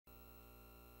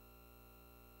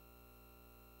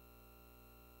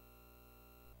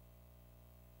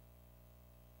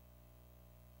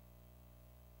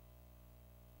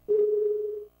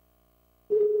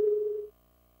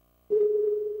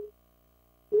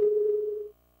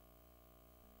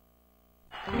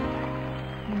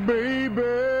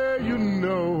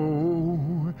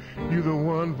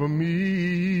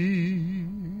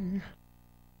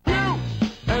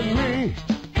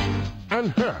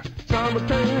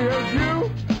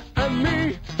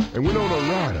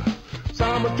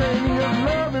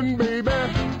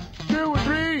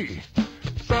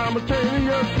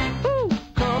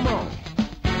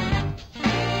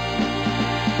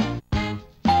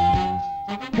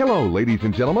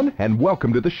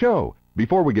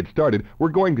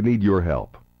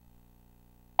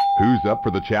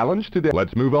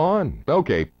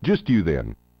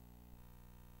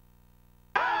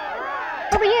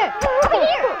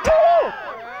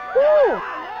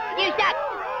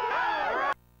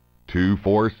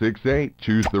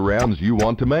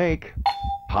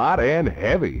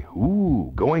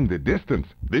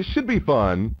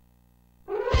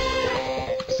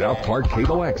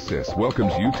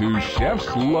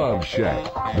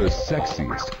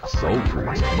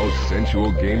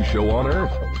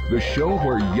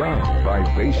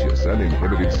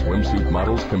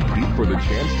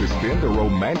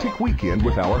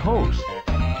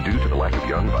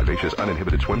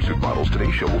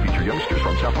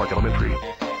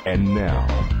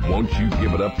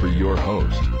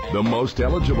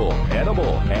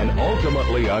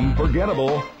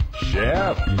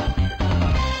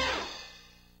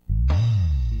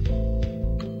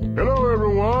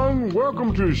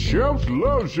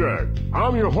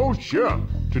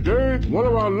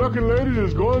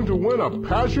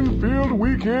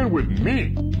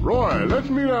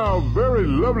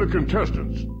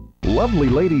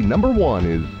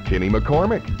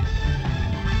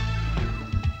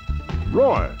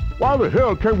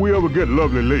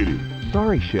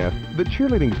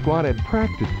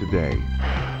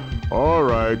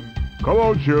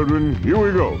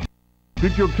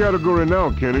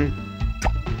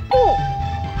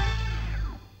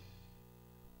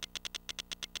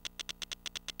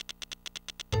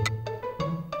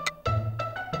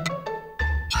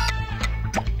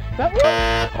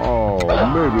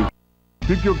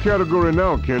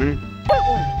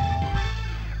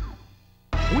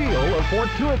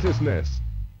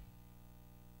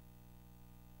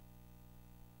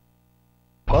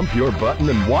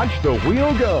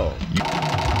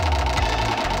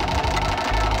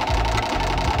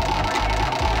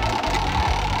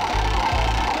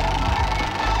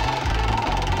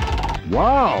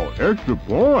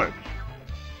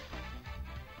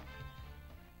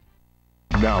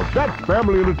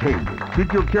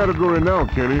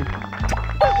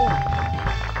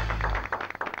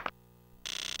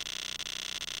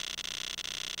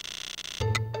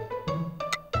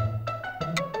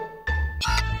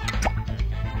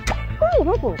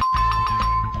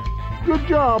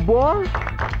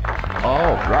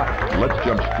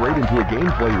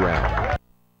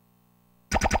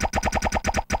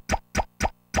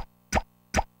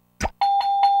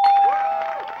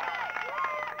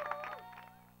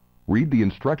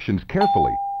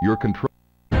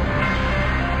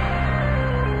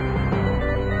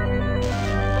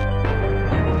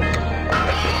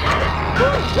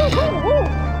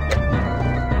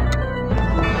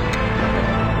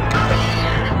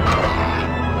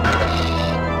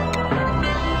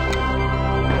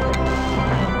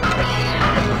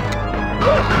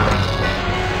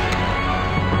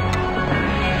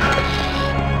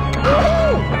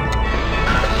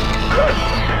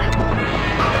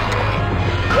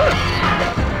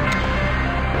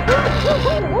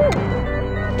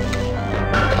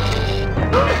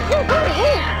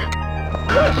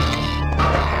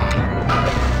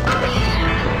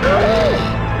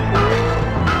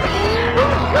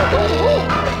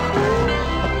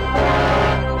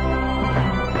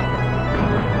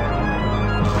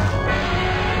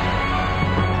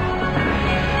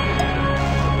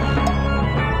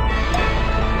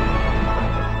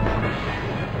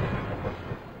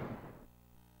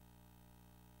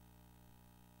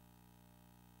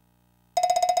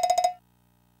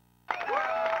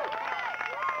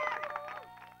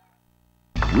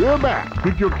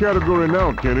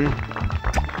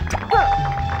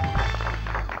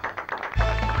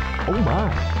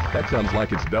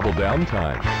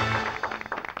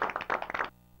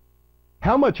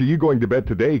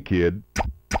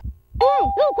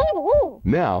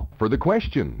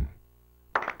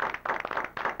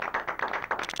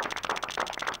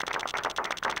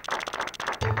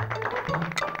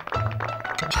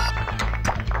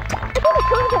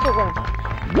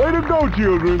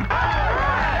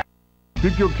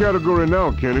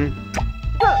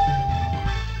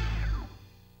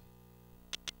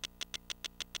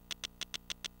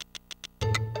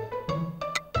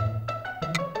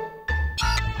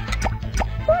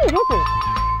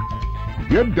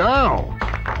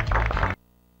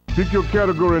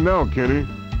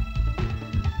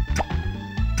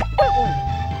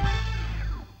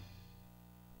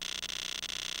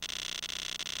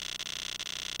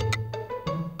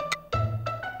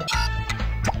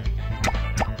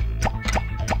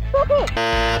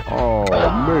Oh,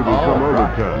 maybe some other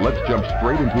time. Let's jump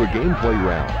straight into a gameplay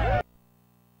round.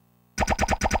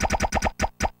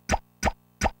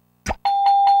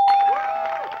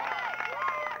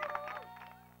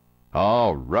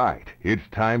 All right, it's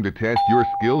time to test your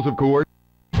skills of course.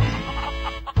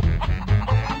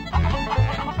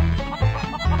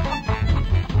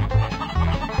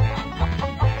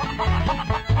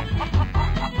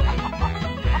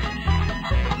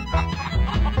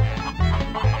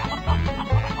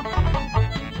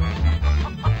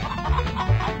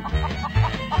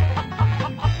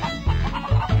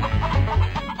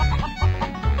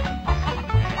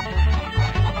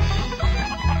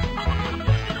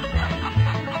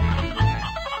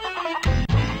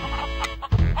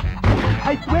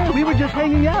 I swear, we were just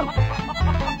hanging out.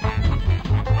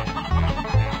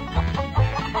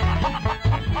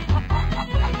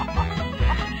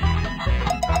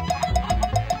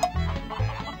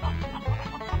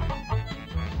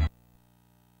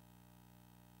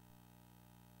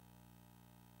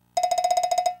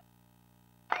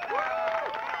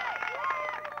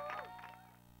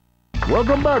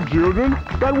 Welcome back, children.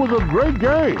 That was a great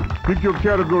game. Pick your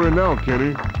category now,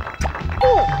 Kenny.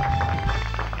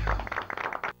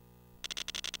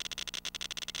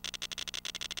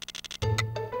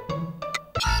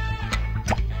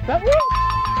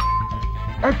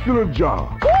 Excellent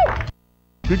job.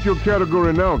 Pick your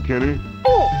category now, Kenny.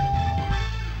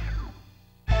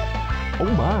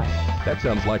 Oh my, that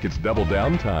sounds like it's double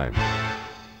down time.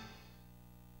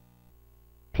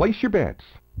 Place your bets.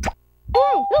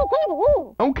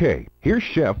 Okay, here's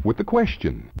Chef with the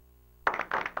question.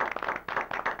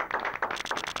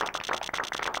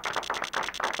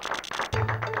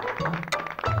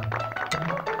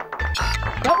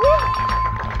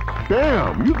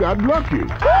 Damn, you got lucky.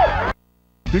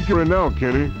 Pick your now,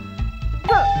 Kenny.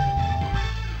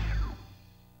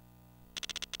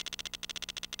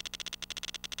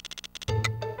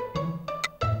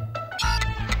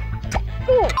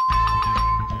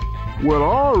 Well,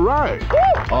 all right.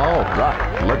 All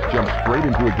right, let's jump straight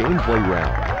into a gameplay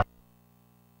round.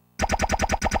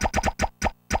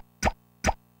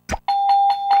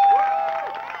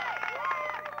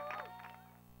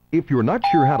 If you're not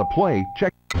sure how to play,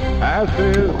 check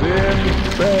Asses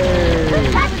in Space.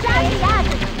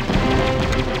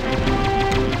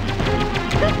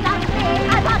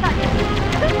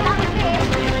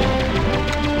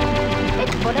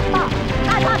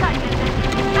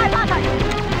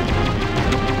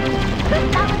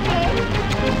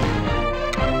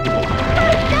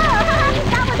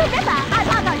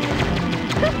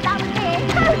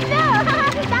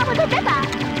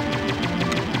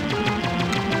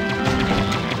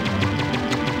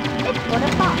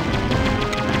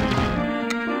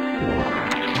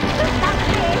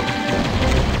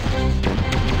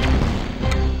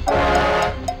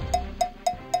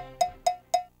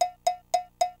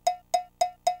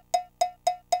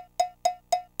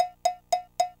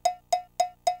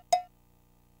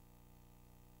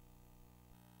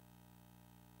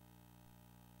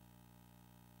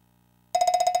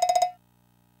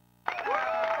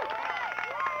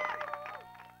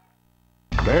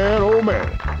 Man, oh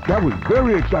man, that was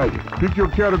very exciting. Pick your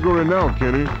category now,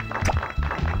 Kenny.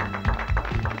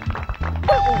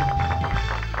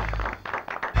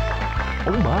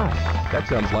 Oh my, that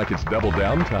sounds like it's double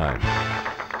down time.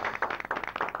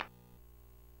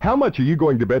 How much are you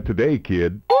going to bet today,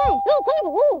 kid?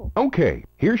 Okay,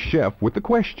 here's Chef with the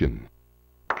question.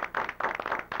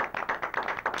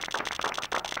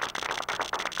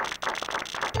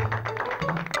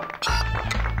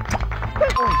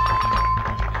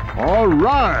 All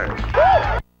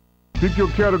right. Pick your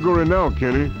category now,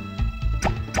 Kenny.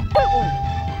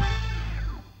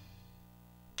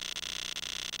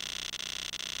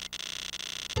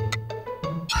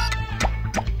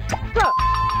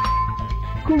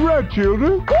 Correct,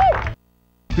 children.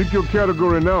 Pick your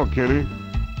category now, Kenny.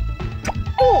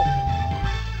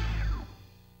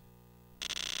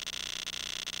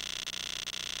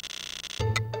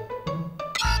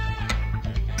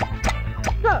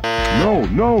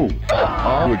 No.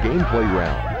 On a gameplay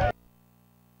round.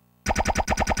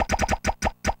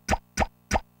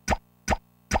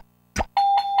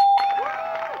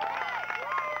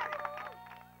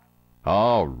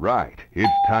 All right, it's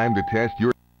time to test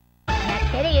your... Now,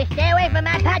 Kitty, you stay away from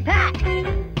my pot.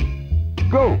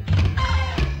 Go.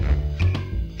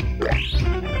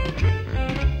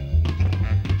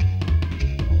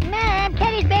 Ma'am,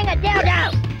 Kitty's being a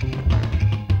dildo.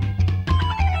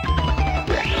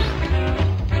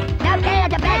 No, Kitty,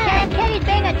 that's a bad game. Kitty's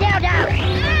being a dildo.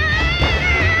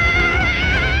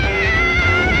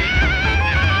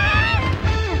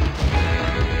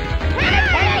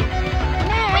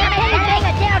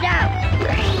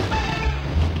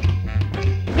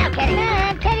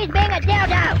 a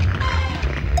dildo!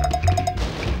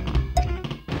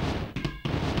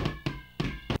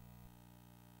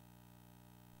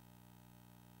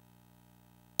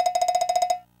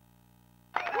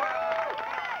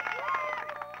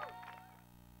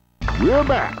 We're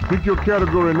back. Pick your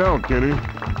category now, Kenny.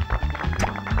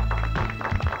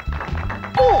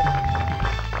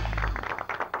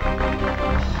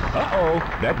 Uh-oh,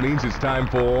 that means it's time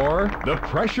for the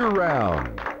pressure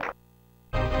round.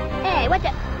 Hey, what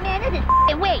the... Man, this is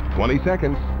f***ing weak. 20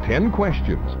 seconds, 10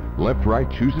 questions. Left, right,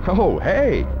 choose... Oh,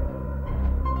 hey!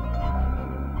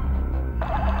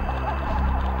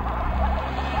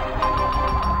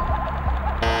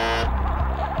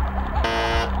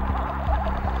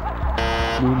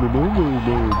 Moo, moo, moo, moo,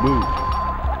 moo, moo.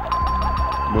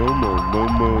 Moo, moo, moo,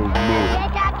 moo, moo.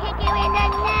 Yes, I'll kick you in the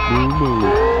Moo, nuts. moo.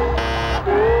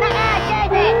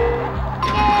 Does it?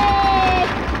 Yes.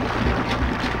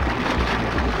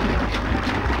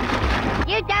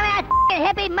 You dumbass f***ing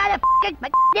hippie motherfuckers, my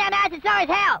damn ass is sore as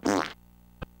hell.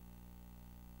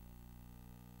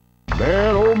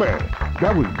 Man, oh man,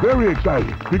 that was very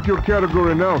exciting. Pick your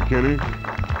category now, Kenny.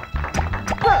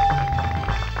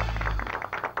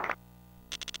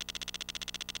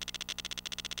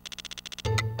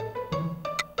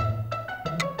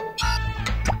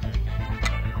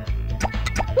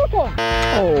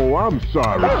 Oh, I'm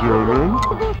sorry, children.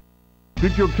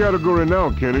 Pick your category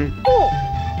now, Kenny.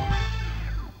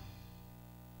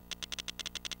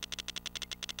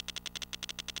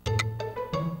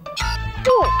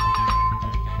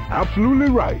 Absolutely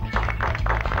right.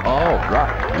 All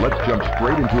right, let's jump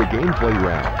straight into a gameplay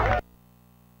round.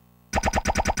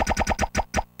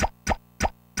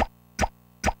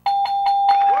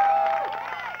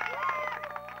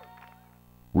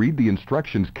 Read the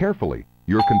instructions carefully.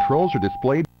 Your controls are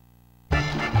displayed.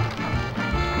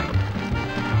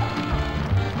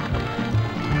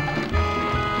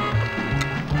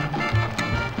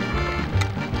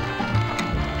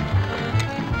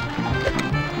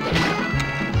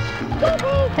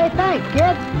 Hey, thanks,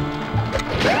 kid.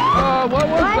 What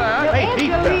was that? Hey,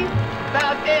 pizza.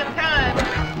 About damn time!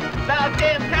 About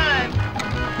damn time!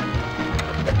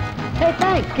 Hey,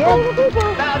 thanks, kid.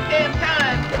 About damn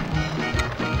time!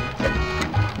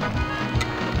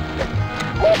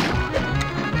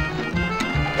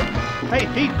 Hey,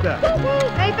 pizza.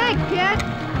 Hey, thanks, kid!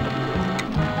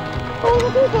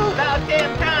 About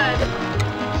damn time!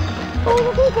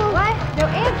 What? No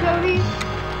anchovies?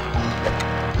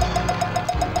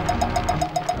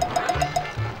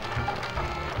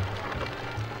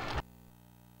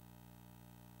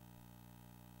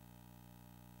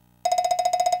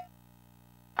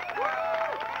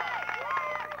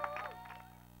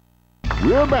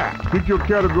 We're back. Pick your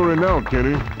category now,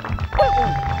 Kenny.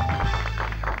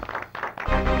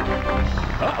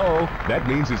 Uh-oh, that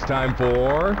means it's time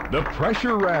for the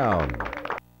pressure round.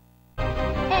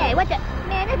 Hey, what the...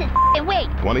 Man, this is f***ing weak.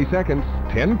 20 seconds,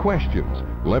 10 questions.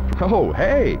 Left... Oh,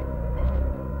 hey!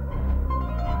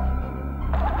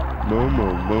 Moo,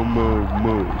 moo, moo, moo,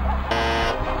 moo.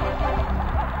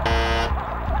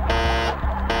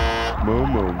 Moo,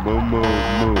 moo, moo, moo,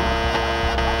 moo.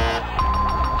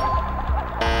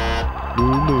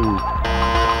 Moo, moo.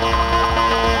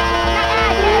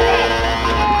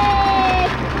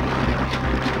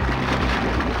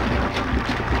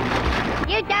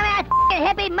 You dumbass f***ing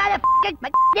hippie motherfuckers, my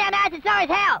damn ass is sore as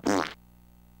hell.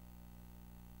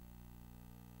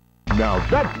 Now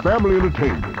that's family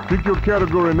entertainment. Pick your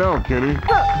category now, Kenny.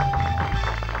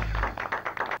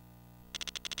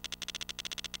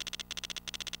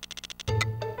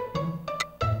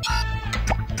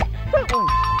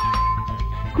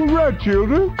 Correct,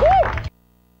 children.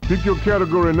 Pick your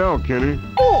category now, Kenny.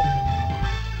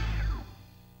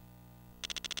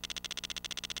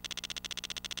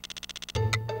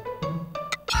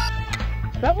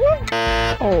 That one?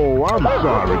 Oh, I'm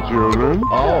sorry, children.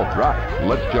 All right,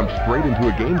 let's jump straight into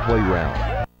a gameplay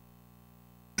round.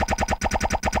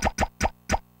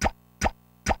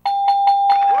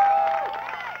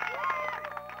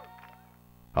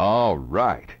 All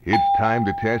right, it's time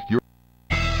to test your...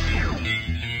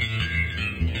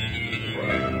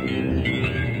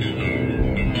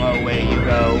 Away you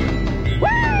go.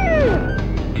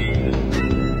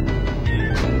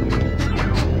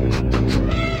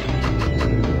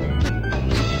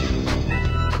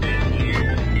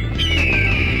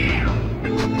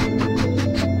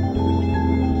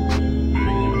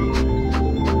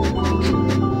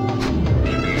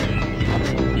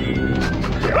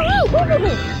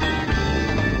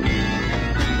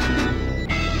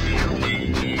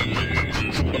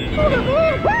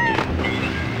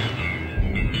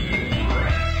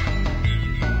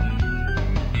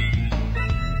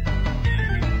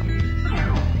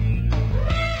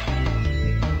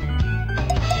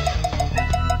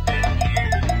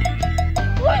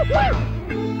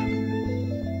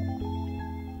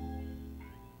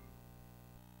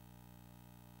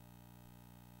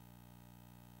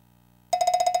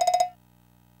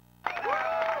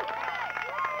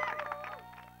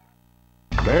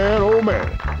 Oh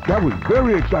man, that was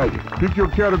very exciting. Pick your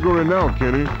category now,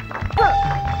 Kenny.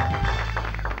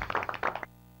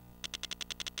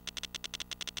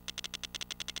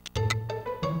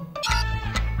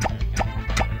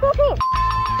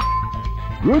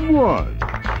 Good one.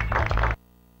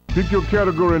 Pick your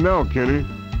category now, Kenny.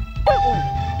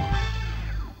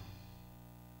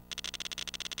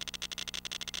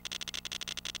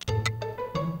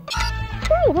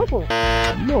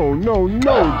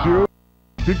 No, Jill.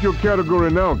 Pick your category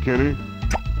now, Kenny.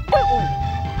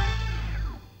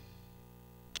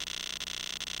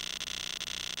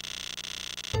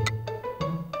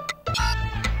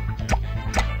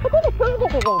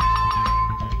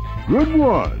 Good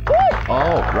one.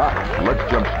 All right,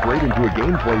 let's jump straight into a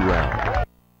gameplay round.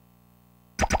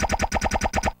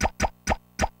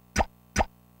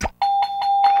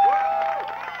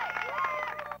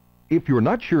 If you're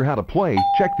not sure how to play,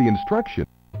 check the instructions.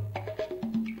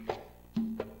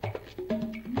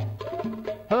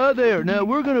 Hi there. Now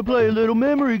we're gonna play a little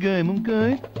memory game,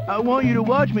 okay? I want you to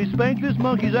watch me spank this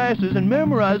monkey's asses and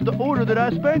memorize the order that I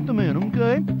spanked them in,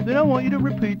 okay? Then I want you to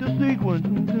repeat the sequence,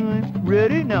 okay?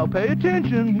 Ready? Now pay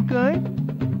attention, okay?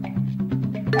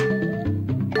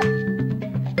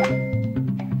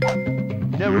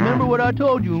 Now remember what I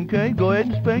told you, okay? Go ahead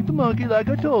and spank the monkey like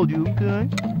I told you, okay?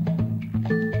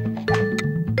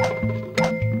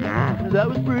 That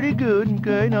was pretty good,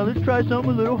 okay? Now let's try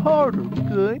something a little harder,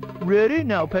 okay? Ready?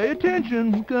 Now pay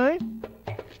attention, okay?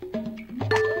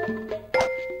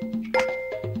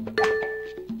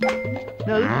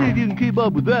 Now let's see if you can keep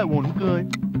up with that one, okay?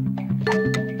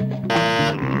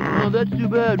 Oh, that's too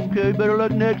bad, okay? Better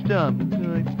luck next time,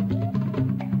 okay?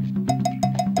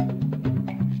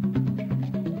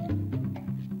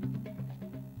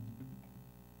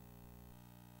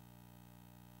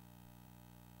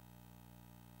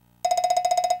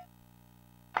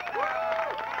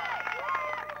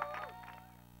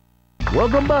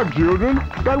 Welcome back, children.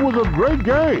 That was a great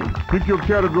game. Pick your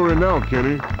category now,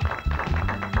 Kenny.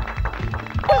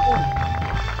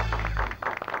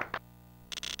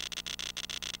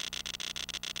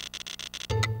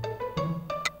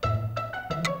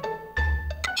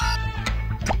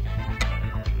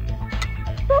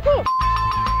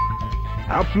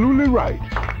 Absolutely right.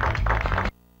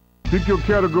 Pick your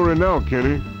category now,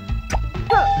 Kenny.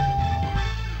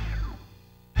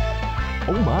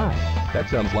 Oh my, that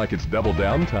sounds like it's double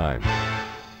down time.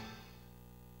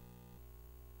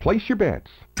 Place your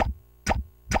bets.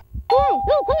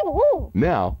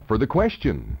 Now for the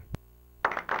question.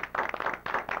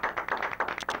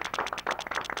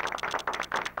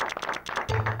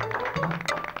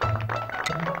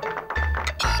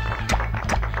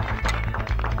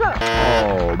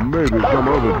 Oh, maybe some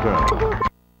other time.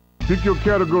 Pick your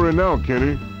category now,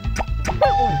 Kenny.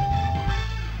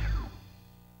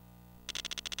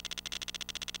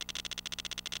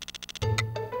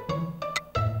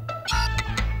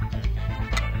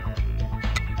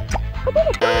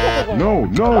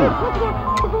 No.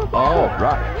 All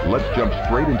right, let's jump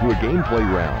straight into a gameplay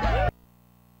round.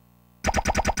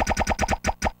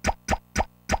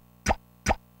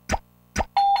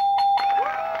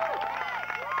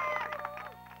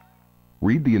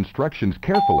 Read the instructions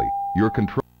carefully. Your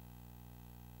control.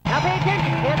 Now pay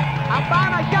attention, kids. I'll fire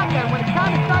my shotgun when it's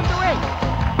time to start the race.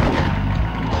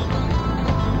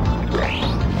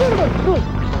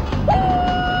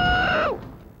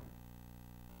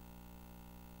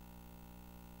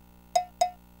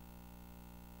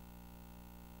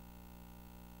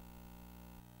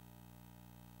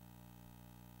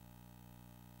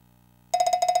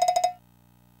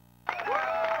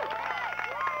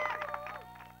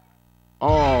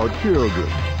 Oh, children,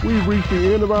 we've reached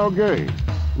the end of our game.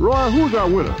 Roy, who's our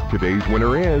winner? Today's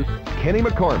winner is Kenny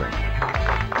McCormick.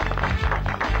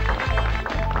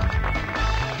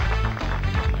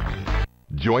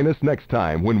 Join us next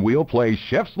time when we'll play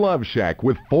Chef's Luv Shack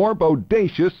with 4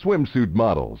 bodacious swimsuit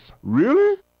models.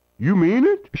 Really? You mean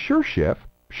it? Sure, Chef.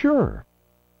 Sure.